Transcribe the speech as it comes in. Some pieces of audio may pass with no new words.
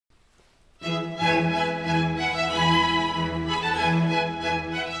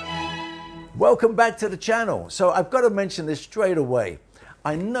Welcome back to the channel. So I've got to mention this straight away.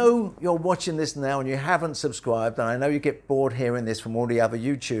 I know you're watching this now and you haven't subscribed, and I know you get bored hearing this from all the other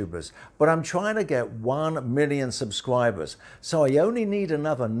YouTubers, but I'm trying to get 1 million subscribers. So I only need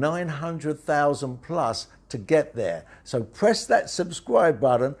another 900,000 plus to get there. So press that subscribe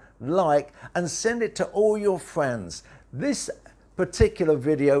button, like, and send it to all your friends. This particular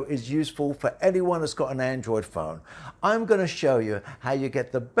video is useful for anyone that's got an Android phone. I'm going to show you how you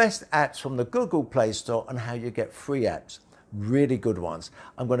get the best apps from the Google Play Store and how you get free apps, really good ones.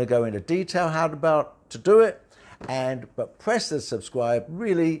 I'm going to go into detail how to do it, but press the subscribe.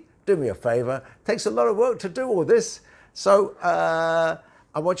 Really do me a favor. It takes a lot of work to do all this, so I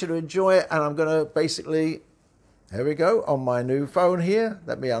want you to enjoy it. And I'm going to basically, here we go, on my new phone here.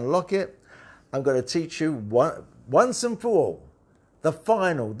 Let me unlock it. I'm going to teach you once and for all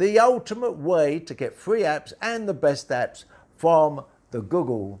the ultimate way to get free apps and the best apps from the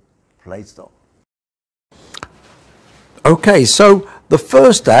Google Play Store. Okay, so the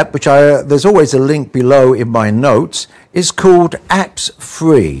first app, which there's always a link below in my notes, is called Apps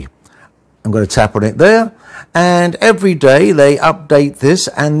Free. I'm going to tap on it there, and every day they update this,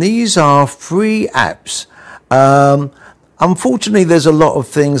 and these are free apps. Unfortunately, there's a lot of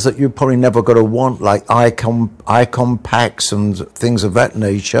things that you're probably never going to want, like icon packs and things of that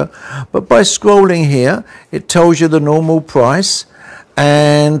nature. But by scrolling here, it tells you the normal price,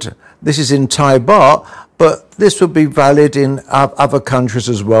 and this is in Thai baht, but this would be valid in other countries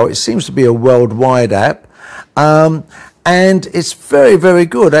as well. It seems to be a worldwide app. And it's very, very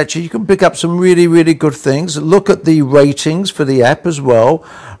good. Actually, you can pick up some really, really good things. Look at the ratings for the app as well.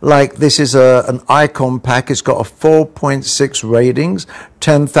 Like this is an icon pack. It's got a 4.6 ratings,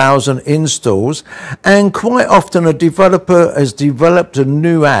 10,000 installs. And quite often a developer has developed a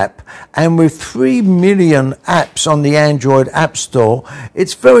new app. And with 3 million apps on the Android App Store,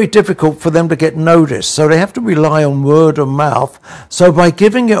 it's very difficult for them to get noticed. So they have to rely on word of mouth. So by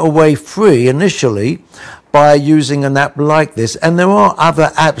giving it away free initially, by using an app like this, and there are other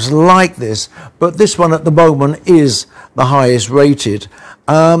apps like this, but this one at the moment is the highest rated,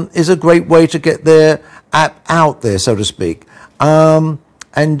 is a great way to get their app out there, so to speak.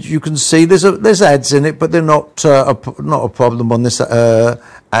 And you can see there's ads in it, but they're not a problem on this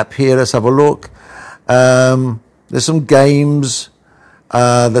app here. Let's have a look. There's some games.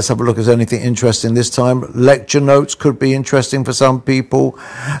 Let's have a look if there's anything interesting this time. Lecture notes could be interesting for some people.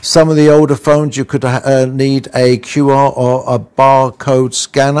 Some of the older phones, you could need a QR or a barcode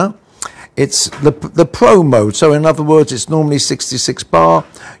scanner. It's the Pro mode. So in other words, it's normally 66 baht.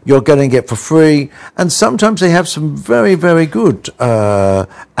 You're getting it for free. And sometimes they have some very, very good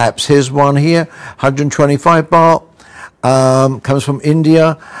apps. Here's one here, 125 baht. Comes from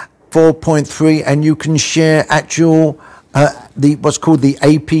India, 4.3. And you can share actual what's called the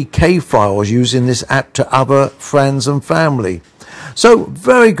APK files using this app to other friends and family. So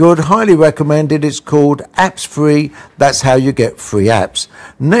very good, highly recommended. It's called Apps Free. That's how you get free apps.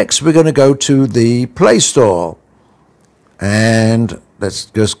 Next, we're going to go to the Play Store. And let's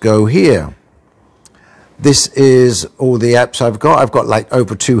just go here. This is all the apps I've got. I've got like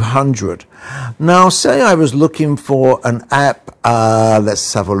over 200. Now, say I was looking for an app,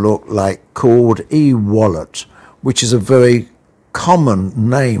 let's have a look, like called eWallet, which is a very common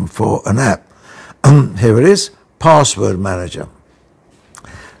name for an app. Here it is, Password Manager.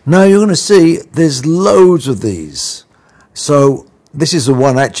 Now you're going to see there's loads of these. So this is the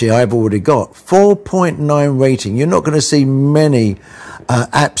one actually I've already got, 4.9 rating. You're not going to see many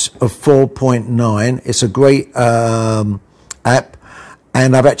apps of 4.9. It's a great app,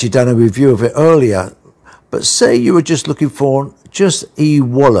 and I've actually done a review of it earlier. But say you were just looking for just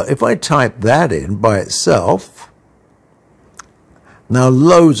eWallet. If I type that in by itself, now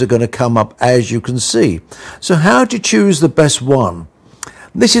loads are going to come up, as you can see. So how do you choose the best one?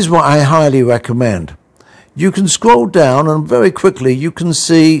 This is what I highly recommend. You can scroll down and very quickly you can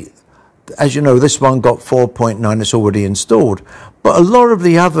see, as you know, this one got 4.9, it's already installed. But a lot of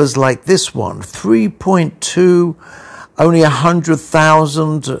the others like this one, 3.2, only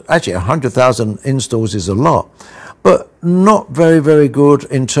 100,000, actually 100,000 installs is a lot, but not very, very good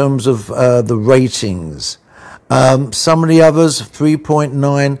in terms of the ratings. Some of the others,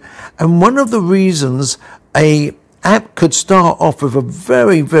 3.9. And one of the reasons a app could start off with a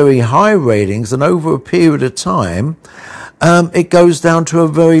very, very high ratings and over a period of time, it goes down to a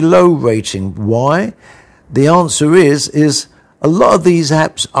very low rating. Why? The answer is a lot of these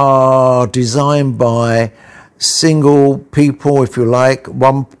apps are designed by single people, if you like,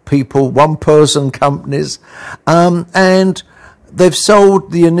 one person companies, and they've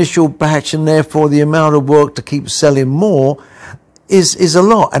sold the initial batch, and therefore the amount of work to keep selling more is a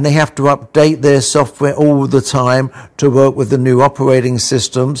lot, and they have to update their software all the time to work with the new operating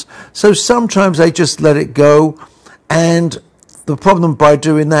systems. So sometimes they just let it go, and the problem by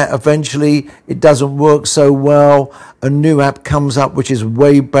doing that, eventually it doesn't work so well. A new app comes up which is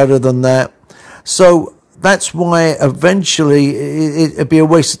way better than that. So that's why eventually it'd be a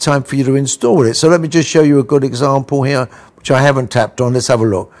waste of time for you to install it. So let me just show you a good example here, which I haven't tapped on. Let's have a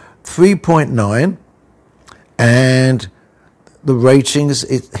look. 3.9, and the ratings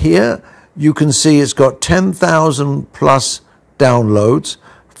here, you can see it's got 10,000 plus downloads,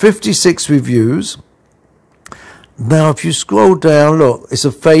 56 reviews. Now, if you scroll down, look, it's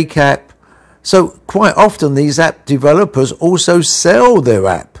a fake app. So quite often these app developers also sell their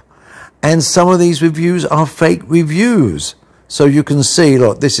app, and some of these reviews are fake reviews. So you can see,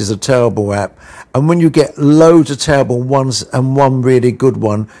 look, this is a terrible app. And when you get loads of terrible ones and one really good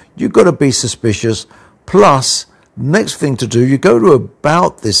one, you've got to be suspicious. Plus, next thing to do, you go to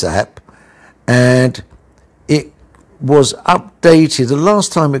about this app, and it was updated. The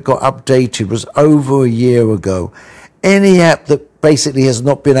last time it got updated was over a year ago. Any app that basically has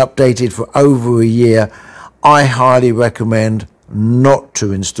not been updated for over a year, I highly recommend not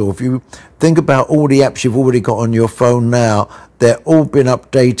to install. If you think about all the apps you've already got on your phone now, they're all been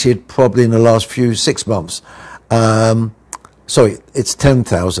updated probably in the last 6 months. Sorry, it's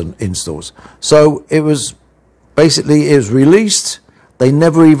 10,000 installs. So it was basically, it was released. They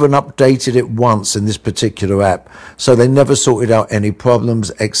never even updated it once in this particular app. So they never sorted out any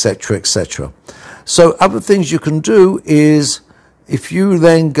problems, etc., etc. So other things you can do is, if you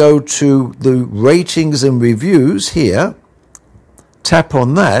then go to the ratings and reviews here, tap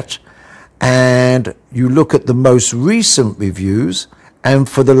on that, and you look at the most recent reviews and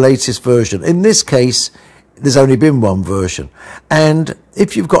for the latest version. In this case, there's only been one version. And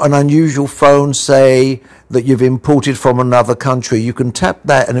if you've got an unusual phone, say that you've imported from another country, you can tap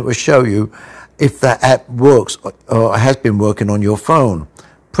that and it will show you if that app works or has been working on your phone.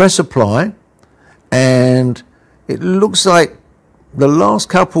 Press apply, and it looks like the last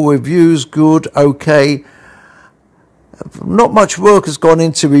couple reviews, good, okay. Not much work has gone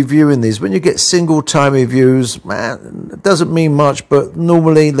into reviewing these. When you get single time reviews, man, it doesn't mean much, but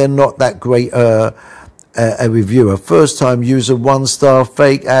normally they're not that great a reviewer. First time user, 1 star,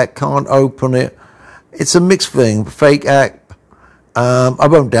 fake app, can't open it. It's a mixed thing, fake app. I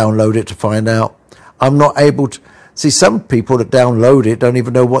won't download it to find out. I'm not able to see, some people that download it don't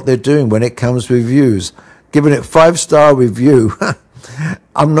even know what they're doing when it comes to reviews. Giving it 5-star review.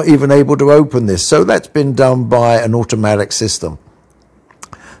 I'm not even able to open this. So that's been done by an automatic system.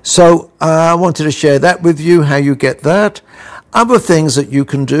 So I wanted to share that with you, how you get that. Other things that you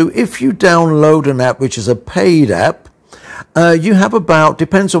can do, if you download an app which is a paid app, you have about,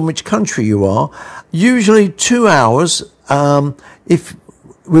 depends on which country you are, usually 2 hours. If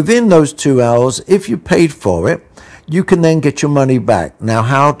within those 2 hours, if you paid for it, you can then get your money back. Now,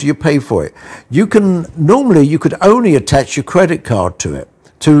 how do you pay for it? You can, normally you could only attach your credit card to it,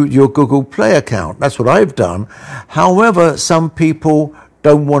 to your Google Play account. That's what I've done. However, some people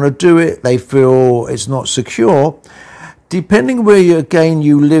don't want to do it. They feel it's not secure. Depending where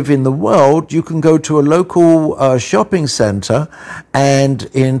you live in the world, you can go to a local shopping center, and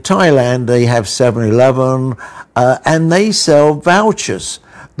in Thailand they have 7-Eleven, and they sell vouchers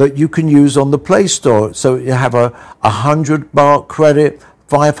that you can use on the Play Store. So you have a 100 baht credit,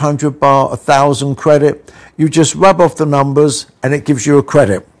 500 baht, 1,000 credit. You just rub off the numbers and it gives you a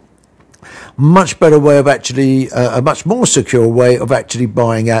credit. Much better way of actually, a much more secure way of actually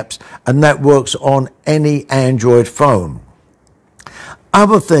buying apps, and that works on any Android phone.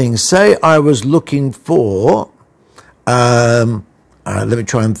 Other things, say I was looking for, let me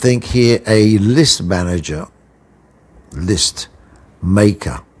try and think here, a list manager, list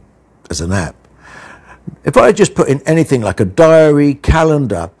maker as an app. If I just put in anything like a diary,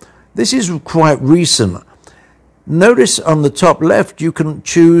 calendar, this is quite recent. Notice on the top left, you can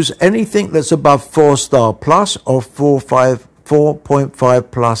choose anything that's above 4-star plus or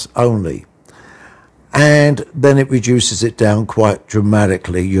 4.5 plus only. And then it reduces it down quite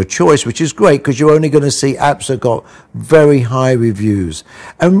dramatically, your choice, which is great because you're only going to see apps that got very high reviews.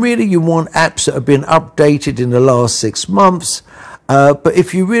 And really you want apps that have been updated in the last 6 months. But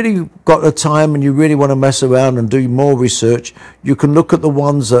if you really got the time and you really want to mess around and do more research, you can look at the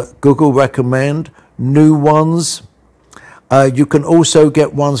ones that Google recommend, new ones. You can also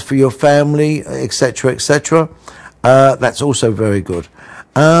get ones for your family, etc., etc. That's also very good.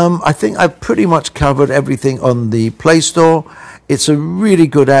 I think I've pretty much covered everything on the Play Store. It's a really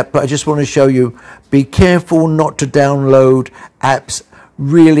good app, but I just want to show you, be careful not to download apps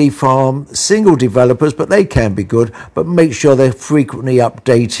really from single developers, but they can be good, but make sure they're frequently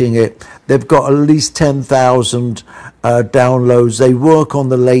updating it. They've got at least 10,000 downloads. They work on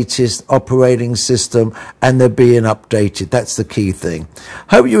the latest operating system and they're being updated. That's the key thing.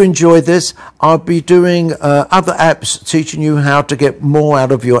 Hope you enjoyed this. I'll be doing other apps teaching you how to get more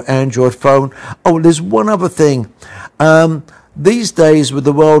out of your Android phone. Oh, there's one other thing. These days, with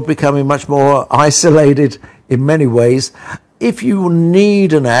the world becoming much more isolated in many ways, if you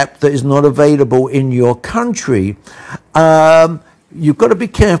need an app that is not available in your country, you've got to be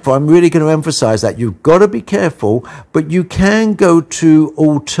careful. I'm really going to emphasize that. You've got to be careful, but you can go to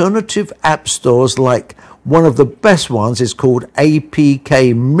alternative app stores. Like one of the best ones is called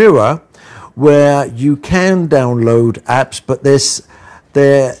APK Mirror, where you can download apps, but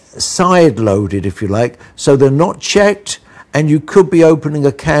they're side-loaded, if you like. So they're not checked, and you could be opening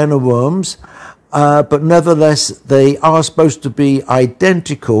a can of worms. But nevertheless, they are supposed to be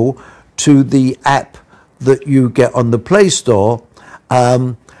identical to the app that you get on the Play Store.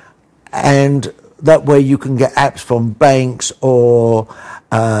 And that way you can get apps from banks or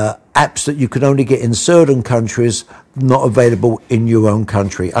apps that you can only get in certain countries, not available in your own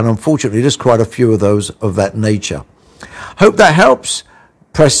country. And unfortunately, there's quite a few of those of that nature. Hope that helps.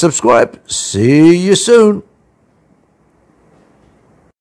 Press subscribe. See you soon.